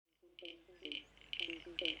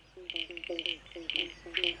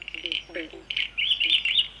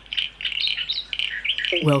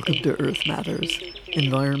Welcome to Earth Matters,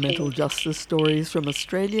 environmental justice stories from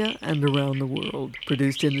Australia and around the world,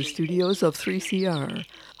 produced in the studios of 3CR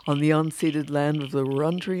on the unceded land of the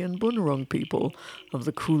Wurundjeri and Bunurong people of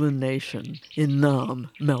the Kulin Nation in Naarm,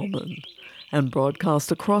 Melbourne, and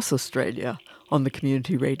broadcast across Australia on the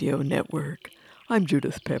Community Radio Network. I'm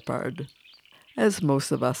Judith Peppard. As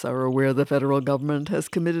most of us are aware, the federal government has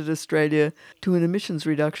committed Australia to an emissions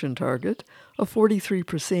reduction target of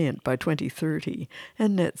 43% by 2030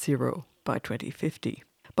 and net zero by 2050.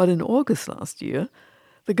 But in August last year,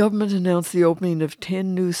 the government announced the opening of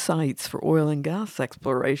 10 new sites for oil and gas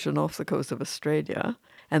exploration off the coast of Australia,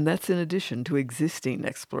 and that's in addition to existing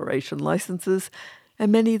exploration licenses and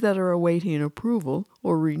many that are awaiting approval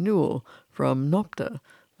or renewal from NOPTA,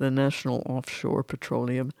 the National Offshore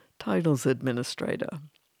Petroleum Titles Administrator.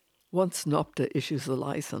 Once NOPTA issues the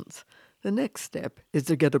license, the next step is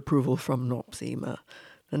to get approval from NOPSEMA,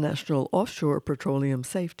 the National Offshore Petroleum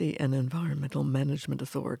Safety and Environmental Management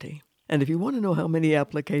Authority. And if you want to know how many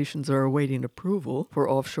applications are awaiting approval for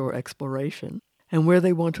offshore exploration and where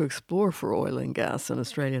they want to explore for oil and gas in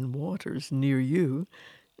Australian waters near you,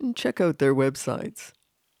 check out their websites.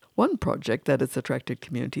 One project that has attracted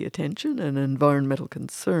community attention and environmental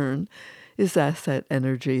concern is Asset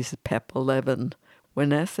Energy's PEP 11.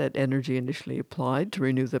 When Asset Energy initially applied to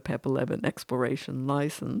renew the PEP 11 exploration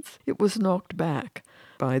license, it was knocked back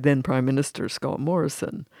by then Prime Minister Scott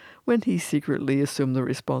Morrison when he secretly assumed the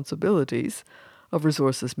responsibilities of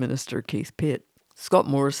Resources Minister Keith Pitt. Scott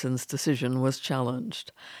Morrison's decision was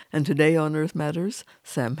challenged, and today on Earth Matters,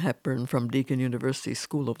 Sam Hepburn from Deakin University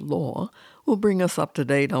School of Law will bring us up to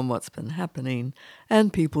date on what's been happening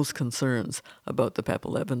and people's concerns about the PEP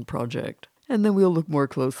 11 project. And then we'll look more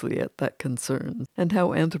closely at that concern and how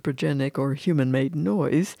anthropogenic or human-made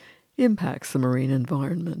noise impacts the marine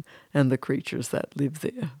environment and the creatures that live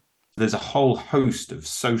there. There's a whole host of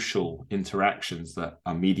social interactions that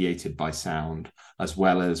are mediated by sound, as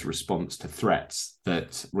well as response to threats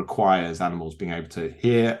that requires animals being able to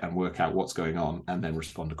hear and work out what's going on and then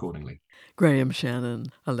respond accordingly. Graham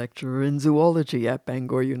Shannon, a lecturer in zoology at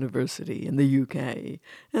Bangor University in the UK,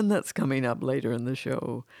 and that's coming up later in the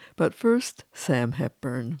show. But first, Sam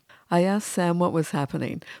Hepburn. I asked Sam what was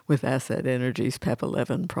happening with Asset Energy's PEP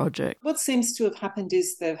 11 project. What seems to have happened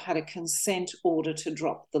is they've had a consent order to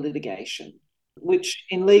drop the litigation, which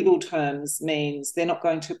in legal terms means they're not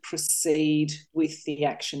going to proceed with the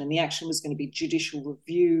action, and the action was going to be judicial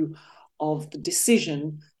review of the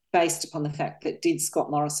decision based upon the fact that did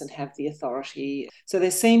Scott Morrison have the authority. So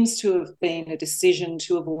there seems to have been a decision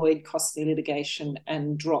to avoid costly litigation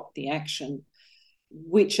and drop the action,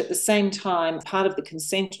 which at the same time, part of the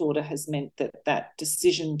consent order has meant that that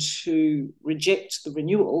decision to reject the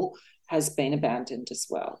renewal has been abandoned as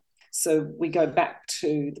well. So we go back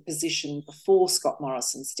to the position before Scott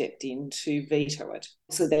Morrison stepped in to veto it.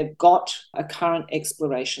 So they've got a current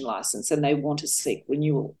exploration licence and they want to seek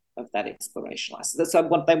renewal of that exploration license. That's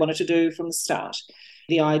what they wanted to do from the start.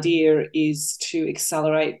 The idea is to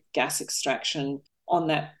accelerate gas extraction on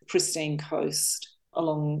that pristine coast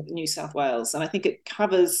along New South Wales. And I think it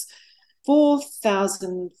covers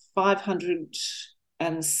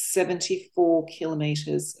 4,574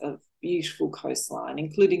 kilometres of beautiful coastline,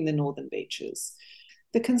 including the northern beaches.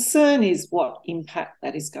 The concern is what impact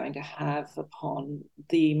that is going to have upon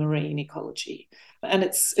the marine ecology. And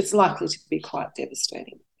it's likely to be quite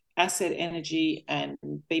devastating. Asset Energy and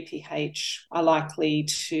BPH are likely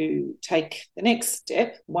to take the next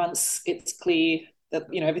step once it's clear that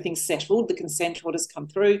everything's settled, the consent orders come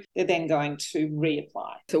through, they're then going to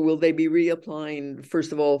reapply. So will they be reapplying,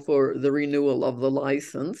 first of all, for the renewal of the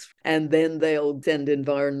license, and then they'll send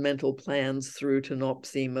environmental plans through to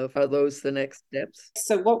NOPSEMA? Are those the next steps?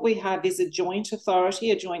 So what we have is a joint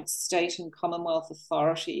authority, a joint state and Commonwealth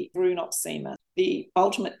authority through NOPSEMA. The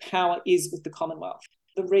ultimate power is with the Commonwealth.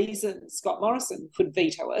 The reason Scott Morrison could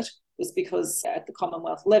veto it was because at the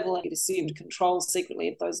Commonwealth level, he'd assumed control secretly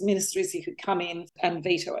of those ministries. He could come in and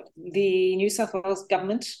veto it. The New South Wales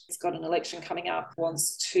government has got an election coming up,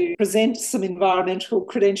 wants to present some environmental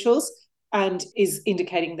credentials and is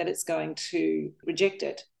indicating that it's going to reject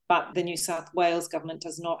it. But the New South Wales government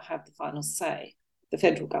does not have the final say. The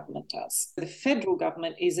federal government does. The federal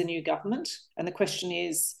government is a new government, and the question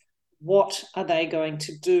is, what are they going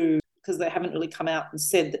to do? Because they haven't really come out and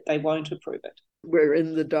said that they won't approve it. We're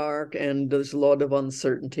in the dark and there's a lot of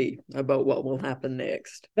uncertainty about what will happen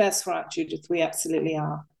next. That's right, Judith. We absolutely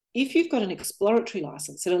are. If you've got an exploratory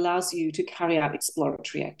licence, it allows you to carry out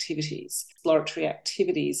exploratory activities. Exploratory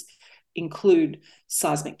activities include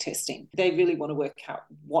seismic testing. They really want to work out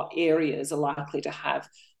what areas are likely to have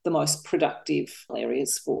the most productive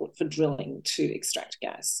areas for drilling to extract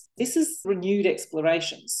gas. This is renewed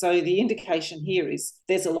exploration. So the indication here is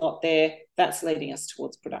there's a lot there that's leading us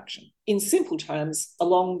towards production. In simple terms,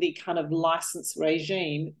 along the kind of license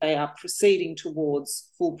regime, they are proceeding towards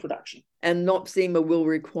full production. And NOPSEMA will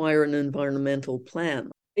require an environmental plan.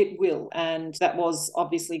 It will, and that was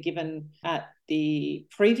obviously given at the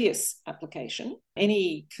previous application.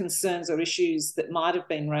 Any concerns or issues that might have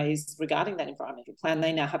been raised regarding that environmental plan,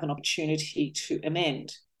 they now have an opportunity to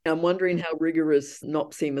amend. I'm wondering how rigorous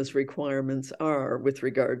NOPSEMA's requirements are with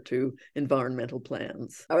regard to environmental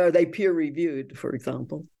plans. Are they peer-reviewed, for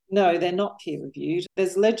example? No, they're not peer-reviewed.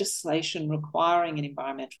 There's legislation requiring an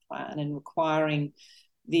environmental plan and requiring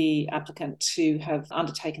the applicant to have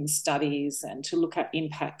undertaken studies and to look at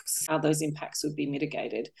impacts, how those impacts would be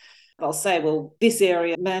mitigated. They'll say, well, this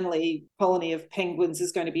area, Manly colony of penguins,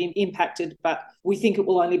 is going to be impacted, but we think it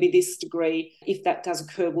will only be this degree. If that does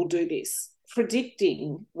occur, we'll do this.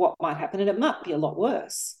 Predicting what might happen, and it might be a lot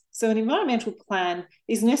worse. So an environmental plan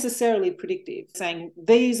is necessarily predictive, saying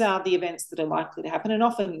these are the events that are likely to happen, and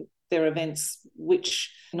often there are events which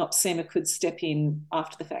NOPSEMA could step in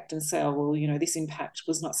after the fact and say, oh, well, this impact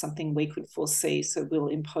was not something we could foresee, so we'll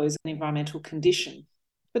impose an environmental condition.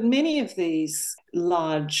 But many of these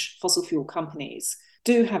large fossil fuel companies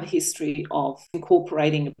do have a history of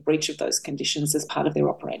incorporating a breach of those conditions as part of their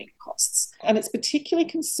operating costs. And it's particularly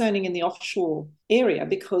concerning in the offshore area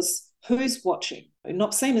because who's watching?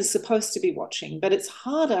 NOPSEMA is supposed to be watching, but it's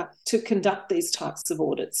harder to conduct these types of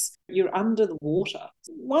audits. You're under the water.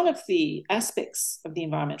 One of the aspects of the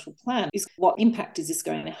environmental plan is what impact is this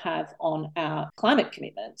going to have on our climate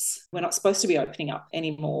commitments? We're not supposed to be opening up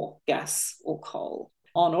any more gas or coal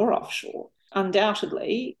on or offshore.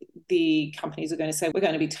 Undoubtedly, the companies are going to say, we're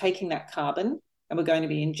going to be taking that carbon and we're going to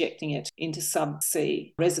be injecting it into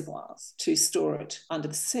subsea reservoirs to store it under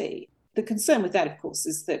the sea. The concern with that, of course,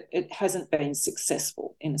 is that it hasn't been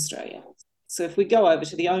successful in Australia. So if we go over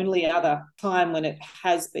to the only other time when it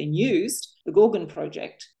has been used, the Gorgon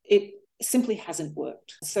project, it simply hasn't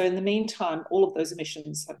worked. So in the meantime, all of those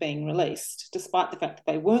emissions are being released, despite the fact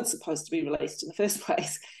that they weren't supposed to be released in the first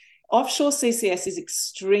place. Offshore CCS is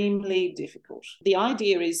extremely difficult. The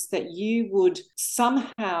idea is that you would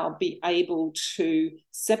somehow be able to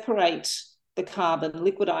separate the carbon,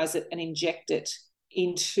 liquidize it, and inject it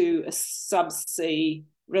into a subsea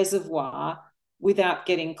reservoir without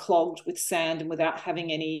getting clogged with sand and without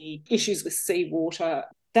having any issues with seawater.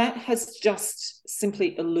 That has just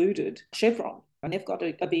simply eluded Chevron, and they've got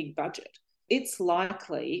a big budget. It's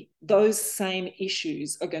likely those same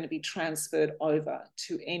issues are going to be transferred over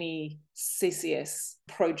to any CCS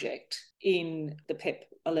project in the PEP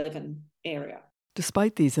 11 area.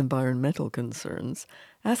 Despite these environmental concerns,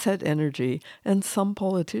 Asset Energy and some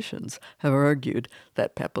politicians have argued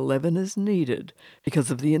that PEP 11 is needed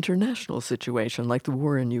because of the international situation like the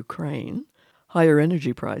war in Ukraine, higher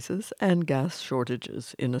energy prices, and gas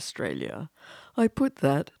shortages in Australia. I put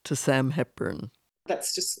that to Sam Hepburn.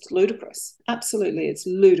 That's just ludicrous. Absolutely, it's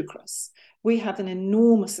ludicrous. We have an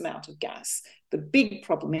enormous amount of gas. The big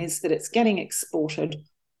problem is that it's getting exported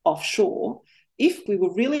offshore. If we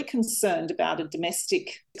were really concerned about a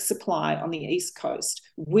domestic supply on the East Coast,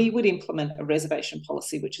 we would implement a reservation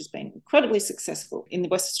policy, which has been incredibly successful in the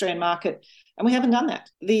West Australian market, and we haven't done that.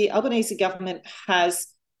 The Albanese government has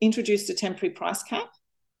introduced a temporary price cap,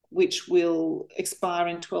 which will expire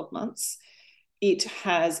in 12 months. It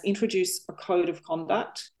has introduced a code of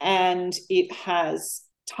conduct, and it has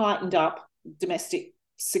tightened up domestic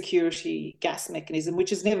security gas mechanism, which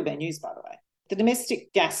has never been used, by the way. The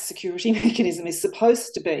domestic gas security mechanism is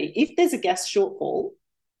supposed to be, if there's a gas shortfall,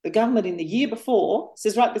 the government in the year before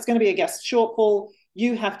says, right, there's going to be a gas shortfall,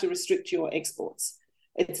 you have to restrict your exports.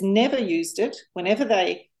 It's never used it. Whenever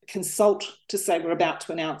they consult to say we're about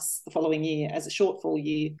to announce the following year as a shortfall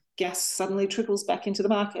year, gas suddenly trickles back into the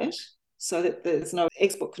market so that there's no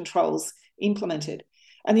export controls implemented.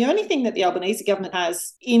 And the only thing that the Albanese government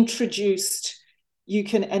has introduced, you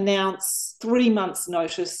can announce 3 months'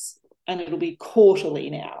 notice, and it'll be quarterly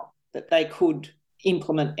now that they could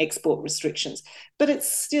implement export restrictions. But it's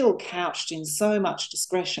still couched in so much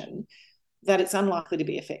discretion that it's unlikely to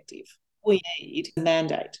be effective. We need a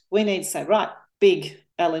mandate. We need to say, right, big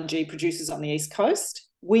LNG producers on the East Coast,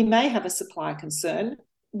 we may have a supply concern.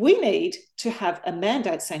 We need to have a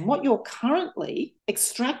mandate saying what you're currently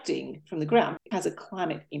extracting from the ground has a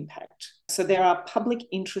climate impact. So there are public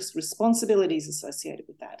interest responsibilities associated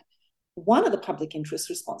with that. One of the public interest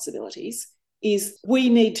responsibilities is we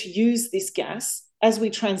need to use this gas as we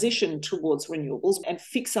transition towards renewables and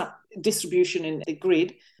fix up distribution in the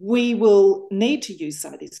grid, we will need to use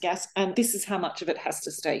some of this gas, and this is how much of it has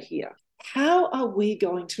to stay here. How are we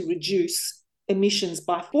going to reduce emissions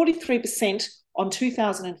by 43% on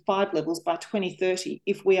 2005 levels by 2030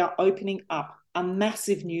 if we are opening up a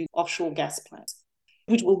massive new offshore gas plant,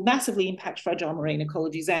 which will massively impact fragile marine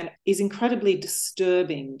ecologies and is incredibly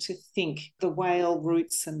disturbing to think the whale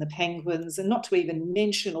roots and the penguins, and not to even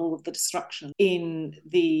mention all of the destruction in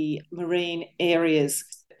the marine areas.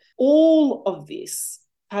 All of this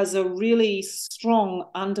has a really strong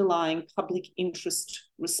underlying public interest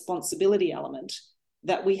responsibility element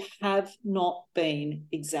that we have not been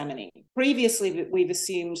examining. Previously, we've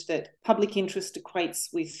assumed that public interest equates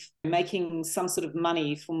with making some sort of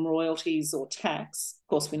money from royalties or tax. Of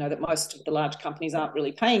course, we know that most of the large companies aren't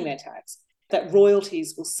really paying their tax, that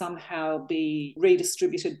royalties will somehow be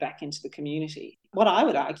redistributed back into the community. What I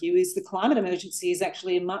would argue is the climate emergency is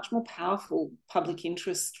actually a much more powerful public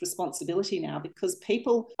interest responsibility now, because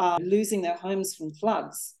people are losing their homes from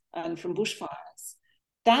floods and from bushfires.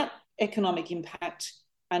 That economic impact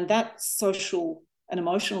and that social and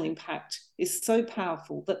emotional impact is so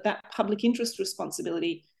powerful that that public interest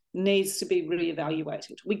responsibility needs to be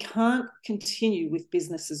reevaluated. We can't continue with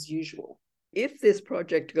business as usual. If this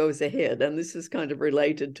project goes ahead, and this is kind of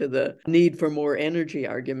related to the need for more energy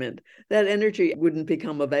argument, that energy wouldn't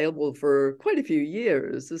become available for quite a few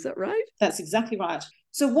years. Is that right? That's exactly right.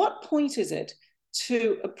 So what point is it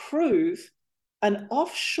to approve an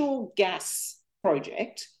offshore gas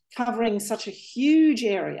project covering such a huge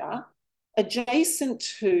area adjacent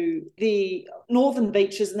to the northern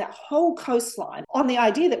beaches and that whole coastline on the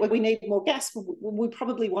idea that we need more gas? We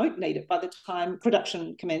probably won't need it by the time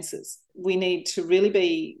production commences. We need to really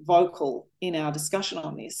be vocal in our discussion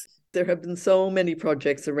on this. There have been so many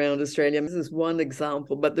projects around Australia. This is one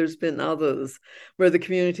example, but there's been others where the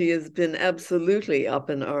community has been absolutely up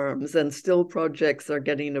in arms and still projects are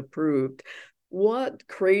getting approved. What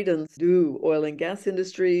credence do oil and gas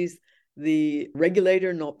industries, the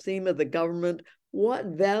regulator, NOPSEMA, the government, what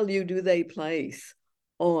value do they place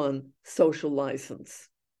on social license?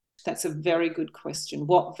 That's a very good question.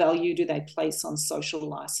 What value do they place on social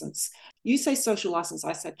license? You say social license,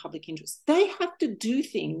 I say public interest. They have to do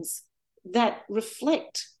things that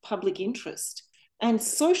reflect public interest. And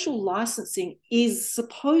social licensing is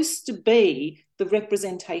supposed to be the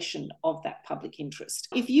representation of that public interest.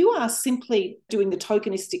 If you are simply doing the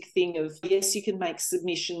tokenistic thing of, yes, you can make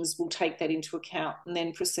submissions, we'll take that into account, and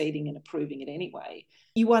then proceeding and approving it anyway,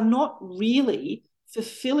 you are not really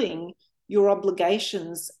fulfilling your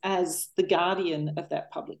obligations as the guardian of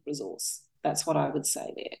that public resource. That's what I would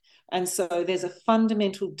say there. And so there's a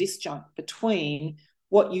fundamental disjunct between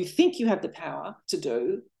what you think you have the power to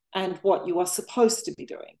do and what you are supposed to be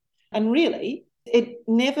doing. And really, it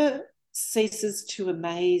never ceases to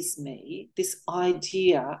amaze me, this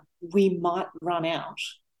idea we might run out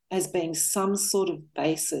as being some sort of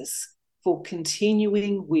basis for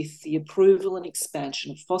continuing with the approval and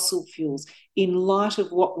expansion of fossil fuels in light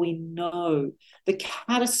of what we know, the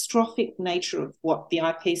catastrophic nature of what the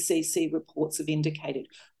IPCC reports have indicated.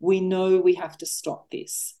 We know we have to stop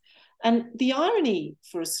this. And the irony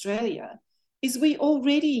for Australia is we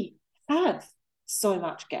already have so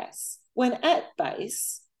much gas, when at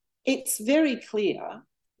base, it's very clear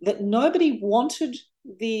that nobody wanted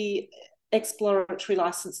the exploratory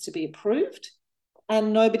license to be approved,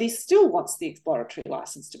 and nobody still wants the exploratory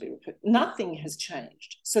license to be approved. Nothing has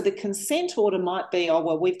changed. So the consent order might be, oh,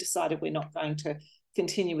 well, we've decided we're not going to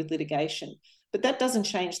continue with litigation. But that doesn't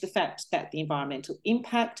change the fact that the environmental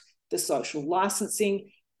impact, the social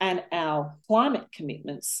licensing, and our climate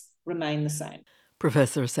commitments remain the same.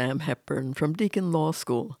 Professor Sam Hepburn from Deakin Law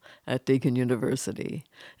School at Deakin University.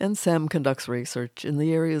 And Sam conducts research in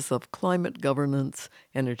the areas of climate governance,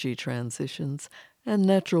 energy transitions, and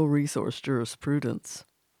natural resource jurisprudence.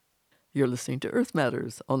 You're listening to Earth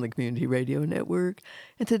Matters on the Community Radio Network,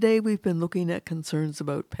 and today we've been looking at concerns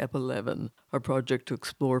about PEP 11, a project to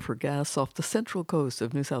explore for gas off the central coast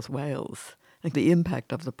of New South Wales, and the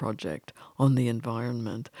impact of the project on the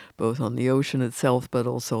environment, both on the ocean itself but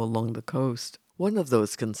also along the coast. One of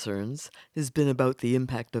those concerns has been about the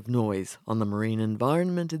impact of noise on the marine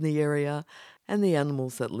environment in the area and the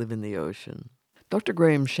animals that live in the ocean. Dr.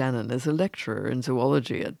 Graham Shannon is a lecturer in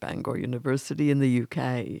zoology at Bangor University in the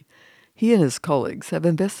UK. He and his colleagues have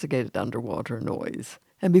investigated underwater noise,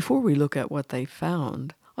 and before we look at what they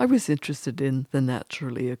found, I was interested in the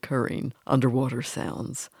naturally occurring underwater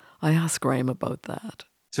sounds. I asked Graham about that.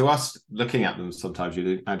 To us, looking at them, sometimes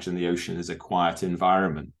you imagine the ocean as a quiet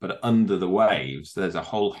environment, but under the waves, there's a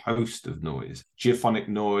whole host of noise. Geophonic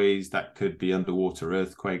noise, that could be underwater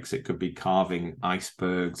earthquakes, it could be carving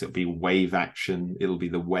icebergs, it'll be wave action, it'll be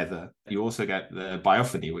the weather. You also get the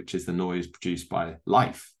biophony, which is the noise produced by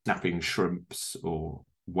life, snapping shrimps or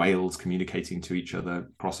whales communicating to each other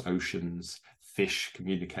across oceans. Fish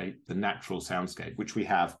communicate, the natural soundscape, which we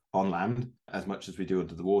have on land as much as we do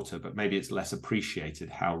under the water, but maybe it's less appreciated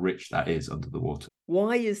how rich that is under the water.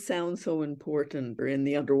 Why is sound so important in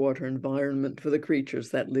the underwater environment for the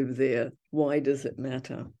creatures that live there? Why does it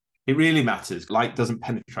matter? It really matters. Light doesn't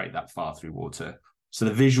penetrate that far through water, so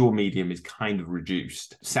the visual medium is kind of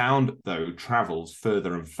reduced. Sound, though, travels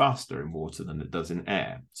further and faster in water than it does in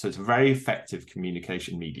air. So it's a very effective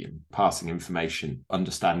communication medium, passing information,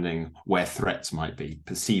 understanding where threats might be,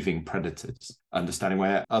 perceiving predators, understanding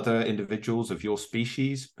where other individuals of your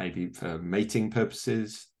species, maybe for mating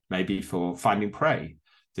purposes, maybe for finding prey.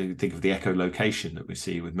 Think of the echolocation that we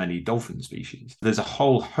see with many dolphin species. There's a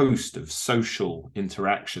whole host of social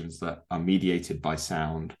interactions that are mediated by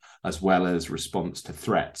sound, as well as response to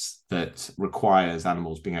threats that requires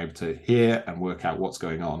animals being able to hear and work out what's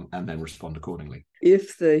going on and then respond accordingly.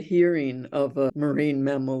 If the hearing of a marine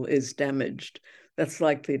mammal is damaged, that's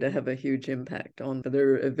likely to have a huge impact on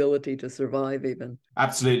their ability to survive even.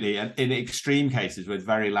 Absolutely. And in extreme cases with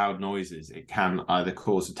very loud noises, it can either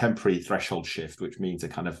cause a temporary threshold shift, which means a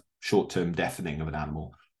kind of short-term deafening of an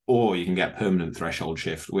animal, or you can get permanent threshold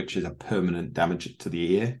shift, which is a permanent damage to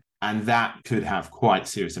the ear. And that could have quite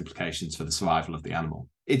serious implications for the survival of the animal.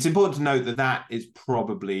 It's important to note that that is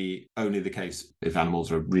probably only the case if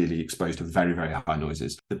animals are really exposed to very, very high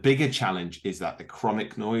noises. The bigger challenge is that the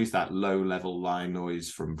chronic noise, that low-level line noise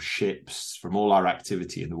from ships, from all our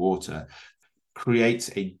activity in the water,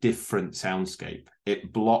 creates a different soundscape.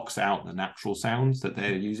 It blocks out the natural sounds that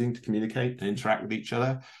they're using to communicate and interact with each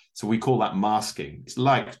other. So we call that masking. It's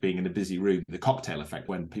like being in a busy room, the cocktail effect,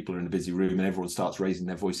 when people are in a busy room and everyone starts raising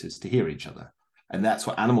their voices to hear each other. And that's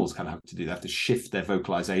what animals kind of have to do. They have to shift their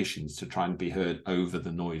vocalizations to try and be heard over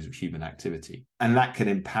the noise of human activity. And that can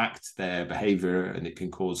impact their behavior, and it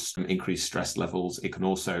can cause some increased stress levels. It can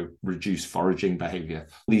also reduce foraging behavior.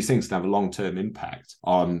 These things can have a long-term impact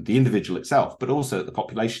on the individual itself, but also at the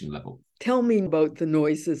population level. Tell me about the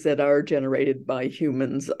noises that are generated by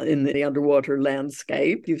humans in the underwater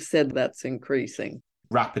landscape. You've said that's increasing.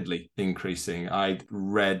 Rapidly increasing. I'd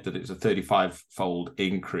read that it was a 35-fold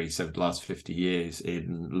increase over the last 50 years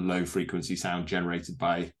in low-frequency sound generated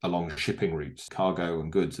by along shipping routes. Cargo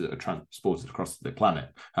and goods that are transported across the planet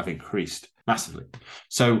have increased massively.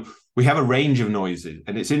 So we have a range of noises,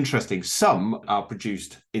 and it's interesting. Some are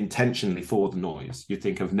produced intentionally for the noise. You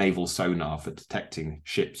think of naval sonar for detecting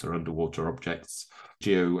ships or underwater objects.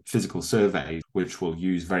 Geophysical surveys, which will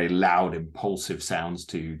use very loud, impulsive sounds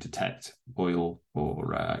to detect oil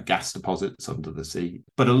or gas deposits under the sea.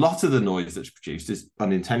 But a lot of the noise that's produced is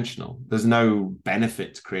unintentional. There's no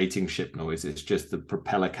benefit to creating ship noise. It's just the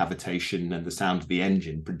propeller cavitation and the sound of the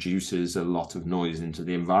engine produces a lot of noise into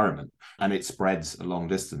the environment, and it spreads a long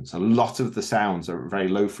distance. A lot of the sounds are at very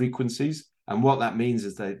low frequencies. And what that means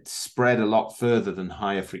is they spread a lot further than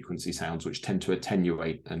higher frequency sounds, which tend to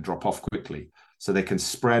attenuate and drop off quickly. So they can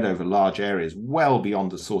spread over large areas well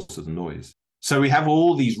beyond the source of the noise. So we have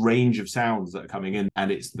all these range of sounds that are coming in,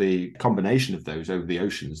 and it's the combination of those over the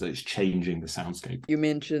oceans that is changing the soundscape. You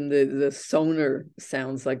mentioned the sonar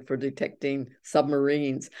sounds, like for detecting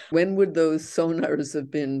submarines. When would those sonars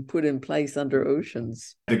have been put in place under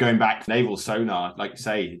oceans? They're going back naval sonar, like you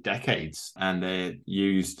say, decades, and they're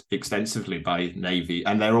used extensively by Navy,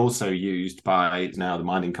 and they're also used by now the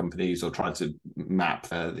mining companies or trying to map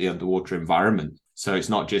the underwater environment. So it's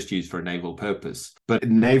not just used for a naval purpose. But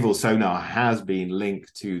naval sonar has been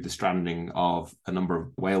linked to the stranding of a number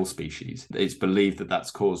of whale species. It's believed that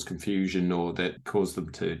that's caused confusion, or that caused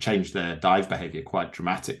them to change their dive behavior quite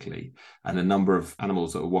dramatically. And a number of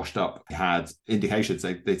animals that were washed up had indications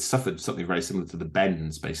they'd suffered something very similar to the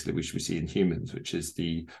bends, basically, which we see in humans, which is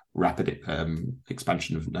the rapid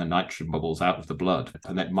expansion of nitrogen bubbles out of the blood.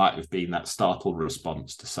 And it might have been that startle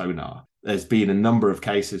response to sonar. There's been a number of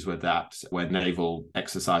cases where naval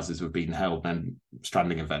exercises have been held and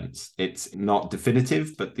stranding events. It's not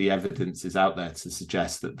definitive, but the evidence is out there to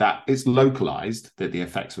suggest that it's localized, that the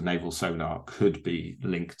effects of naval sonar could be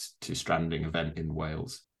linked to stranding event in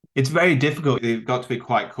whales. It's very difficult. You've got to be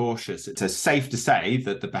quite cautious. It's safe to say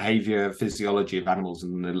that the behavior, physiology of animals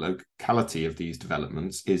and the locality of these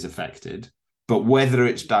developments is affected. But whether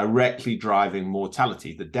it's directly driving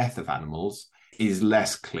mortality, the death of animals, is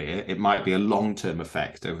less clear. It might be a long-term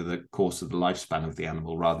effect over the course of the lifespan of the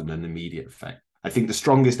animal rather than an immediate effect. I think the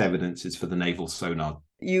strongest evidence is for the naval sonar.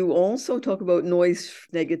 You also talk about noise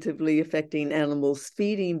negatively affecting animals'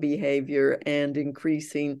 feeding behavior and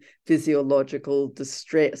increasing physiological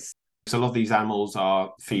distress. So a lot of these animals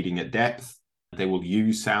are feeding at depth. They will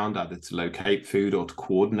use sound either to locate food or to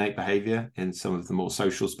coordinate behavior. In some of the more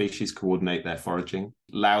social species, coordinate their foraging.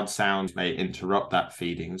 Loud sounds may interrupt that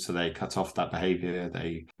feeding, so they cut off that behavior.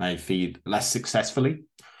 They may feed less successfully.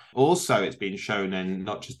 Also, it's been shown in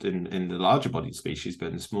not just in the larger bodied species,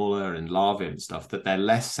 but in smaller and larvae and stuff, that they're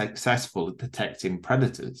less successful at detecting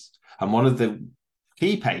predators. And one of the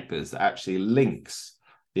key papers that actually links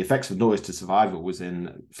the effects of noise to survival was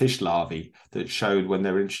in fish larvae that showed when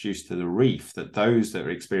they were introduced to the reef that those that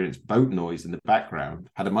experienced boat noise in the background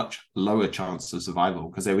had a much lower chance of survival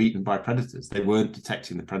because they were eaten by predators. They weren't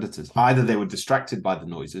detecting the predators. Either they were distracted by the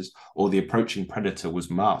noises or the approaching predator was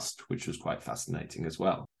masked, which was quite fascinating as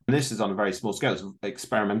well. And this is on a very small scale. It's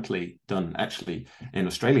experimentally done actually in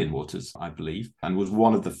Australian waters, I believe, and was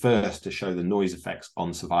one of the first to show the noise effects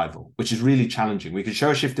on survival, which is really challenging. We can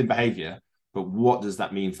show a shift in behavior, but what does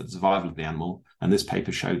that mean for the survival of the animal? And this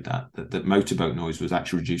paper showed that motorboat noise was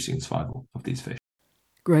actually reducing the survival of these fish.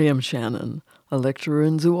 Graham Shannon, a lecturer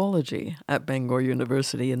in zoology at Bangor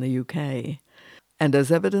University in the UK. And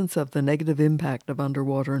as evidence of the negative impact of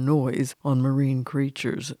underwater noise on marine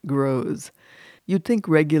creatures grows, you'd think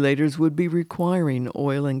regulators would be requiring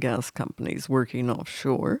oil and gas companies working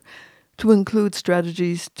offshore to include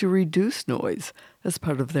strategies to reduce noise as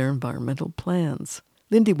part of their environmental plans.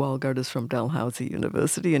 Lindy Walgard is from Dalhousie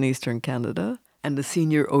University in Eastern Canada and a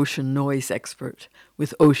senior ocean noise expert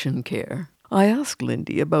with Ocean Care. I asked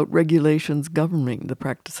Lindy about regulations governing the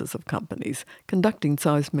practices of companies conducting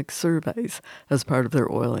seismic surveys as part of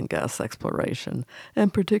their oil and gas exploration,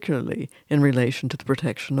 and particularly in relation to the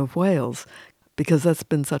protection of whales, because that's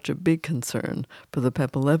been such a big concern for the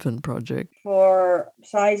PEP 11 project. For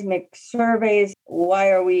seismic surveys, why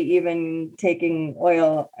are we even taking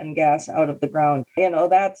oil and gas out of the ground?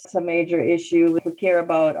 That's a major issue. If we care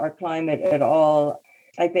about our climate at all,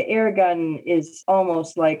 like the air gun is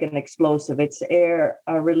almost like an explosive. It's air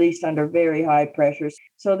released under very high pressures.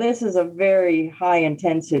 So this is a very high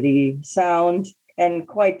intensity sound and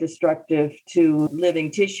quite destructive to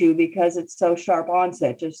living tissue because it's so sharp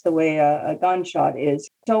onset, just the way a gunshot is.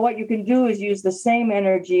 So what you can do is use the same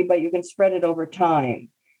energy, but you can spread it over time.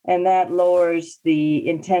 And that lowers the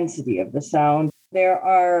intensity of the sound. There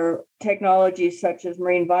are technologies such as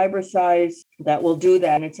marine vibrosize that will do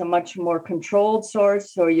that. And it's a much more controlled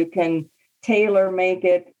source, so you can tailor make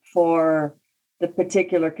it for the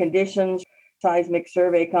particular conditions. Seismic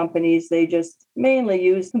survey companies, they just mainly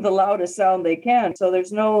use the loudest sound they can. So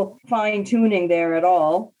there's no fine tuning there at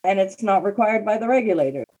all. And it's not required by the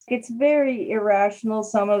regulator. It's very irrational,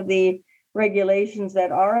 some of the regulations that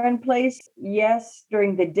are in place. Yes,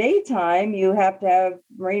 during the daytime, you have to have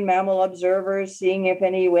marine mammal observers seeing if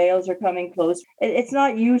any whales are coming close. It's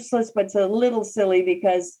not useless, but it's a little silly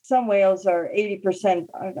because some whales are 80%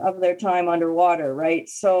 of their time underwater, right?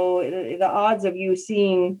 So the odds of you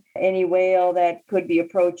seeing any whale that could be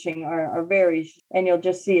approaching are very, and you'll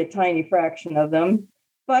just see a tiny fraction of them,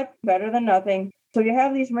 but better than nothing. So you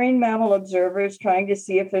have these marine mammal observers trying to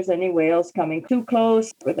see if there's any whales coming too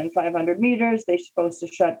close. Within 500 meters, they're supposed to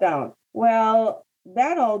shut down. Well,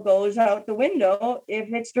 that all goes out the window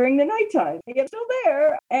if it's during the nighttime. It's still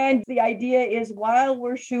there. And the idea is while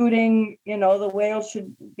we're shooting, the whales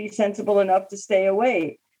should be sensible enough to stay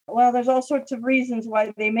away. Well, there's all sorts of reasons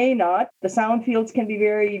why they may not. The sound fields can be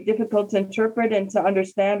very difficult to interpret and to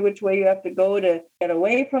understand which way you have to go to get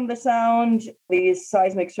away from the sound. These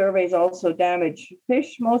seismic surveys also damage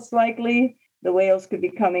fish, most likely. The whales could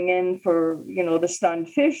be coming in for, the stunned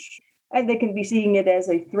fish, and they can be seeing it as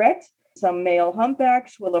a threat. Some male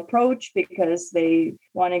humpbacks will approach because they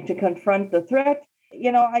wanting to confront the threat.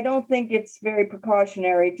 I don't think it's very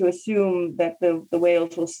precautionary to assume that the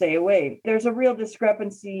whales will stay away. There's a real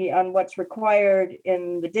discrepancy on what's required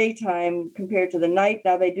in the daytime compared to the night.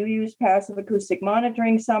 Now, they do use passive acoustic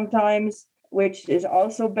monitoring sometimes, which is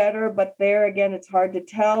also better. But there, again, it's hard to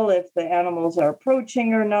tell if the animals are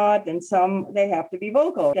approaching or not. And some, they have to be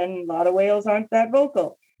vocal. And a lot of whales aren't that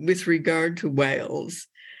vocal. With regard to whales,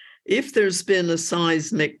 if there's been a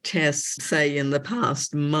seismic test, say, in the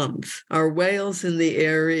past month, are whales in the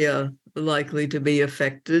area likely to be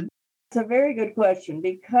affected? It's a very good question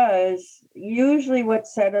because usually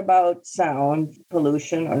what's said about sound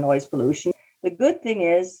pollution or noise pollution, the good thing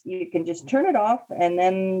is you can just turn it off and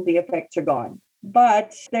then the effects are gone.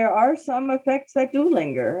 But there are some effects that do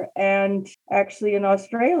linger. And actually in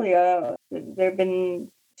Australia, there have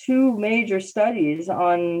been 2 major studies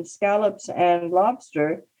on scallops and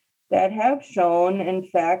lobster that have shown, in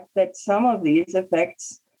fact, that some of these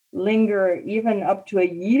effects linger even up to a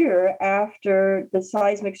year after the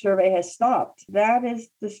seismic survey has stopped. That is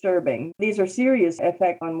disturbing. These are serious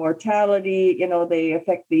effects on mortality. They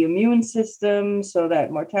affect the immune system so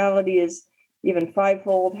that mortality is even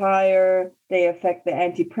fivefold higher. They affect the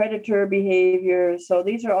anti-predator behavior. So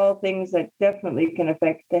these are all things that definitely can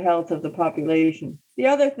affect the health of the population. The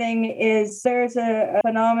other thing is there's a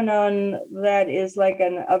phenomenon that is like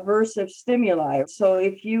an aversive stimuli. So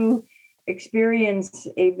if you experience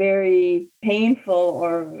a very painful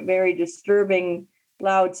or very disturbing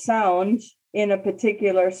loud sound in a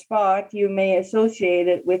particular spot, you may associate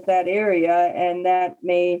it with that area, and that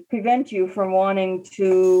may prevent you from wanting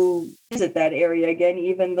to visit that area again,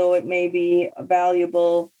 even though it may be a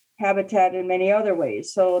valuable habitat in many other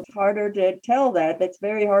ways. So it's harder to tell that. That's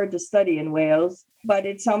very hard to study in whales, but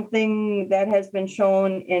it's something that has been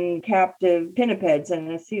shown in captive pinnipeds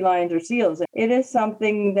and sea lions or seals. It is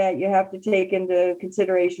something that you have to take into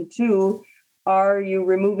consideration too. Are you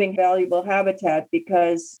removing valuable habitat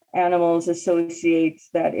because animals associate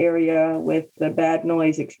that area with the bad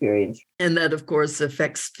noise experience? And that, of course,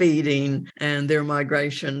 affects feeding and their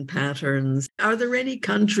migration patterns. Are there any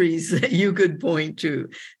countries that you could point to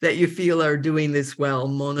that you feel are doing this well,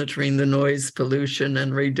 monitoring the noise pollution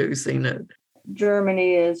and reducing it?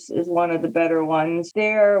 Germany is one of the better ones.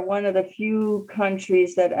 They're one of the few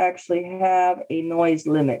countries that actually have a noise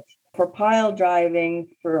limit. For pile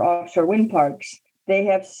driving for offshore wind parks, they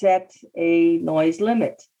have set a noise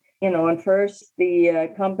limit. And first the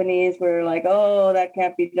companies were like, oh, that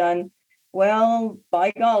can't be done. Well,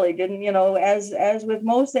 by golly, didn't, as with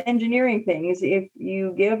most engineering things, if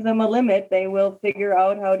you give them a limit, they will figure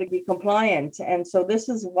out how to be compliant. And so this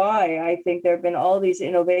is why I think there have been all these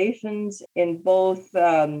innovations in both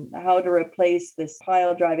how to replace this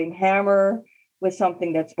pile driving hammer with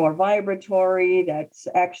something that's more vibratory, that's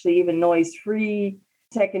actually even noise-free.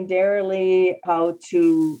 Secondarily, how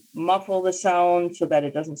to muffle the sound so that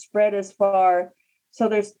it doesn't spread as far. So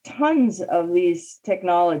there's tons of these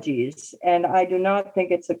technologies, and I do not think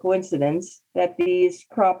it's a coincidence that these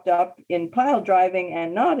cropped up in pile driving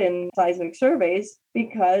and not in seismic surveys,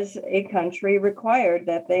 because a country required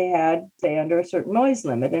that they had, say, under a certain noise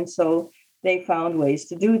limit. And so they found ways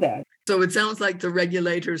to do that. So it sounds like the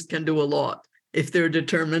regulators can do a lot if they're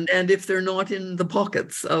determined and if they're not in the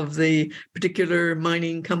pockets of the particular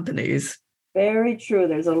mining companies. Very true.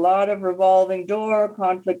 There's a lot of revolving door,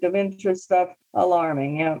 conflict of interest stuff.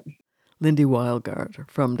 Alarming, yeah. Lindy Weilgart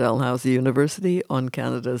from Dalhousie University on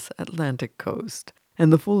Canada's Atlantic coast.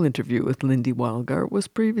 And the full interview with Lindy Weilgart was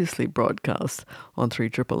previously broadcast on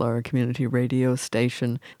 3RRR community radio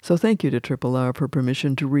station. So thank you to RRR for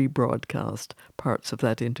permission to rebroadcast parts of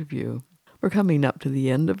that interview. We're coming up to the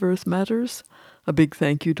end of Earth Matters. A big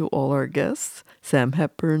thank you to all our guests, Sam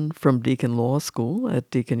Hepburn from Deakin Law School at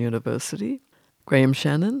Deakin University, Graham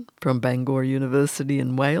Shannon from Bangor University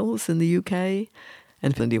in Wales in the UK,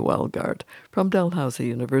 and Lindy Weilgart from Dalhousie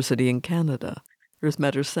University in Canada. Earth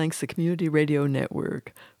Matters thanks the Community Radio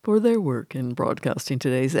Network for their work in broadcasting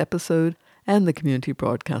today's episode and the Community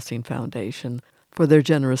Broadcasting Foundation for their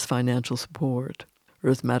generous financial support.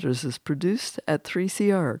 Earth Matters is produced at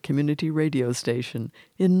 3CR Community Radio Station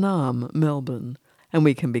in Naarm, Melbourne, and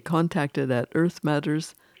we can be contacted at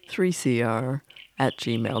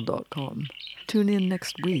earthmatters3cr@gmail.com. Tune in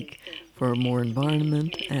next week for more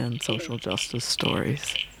environment and social justice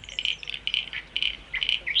stories.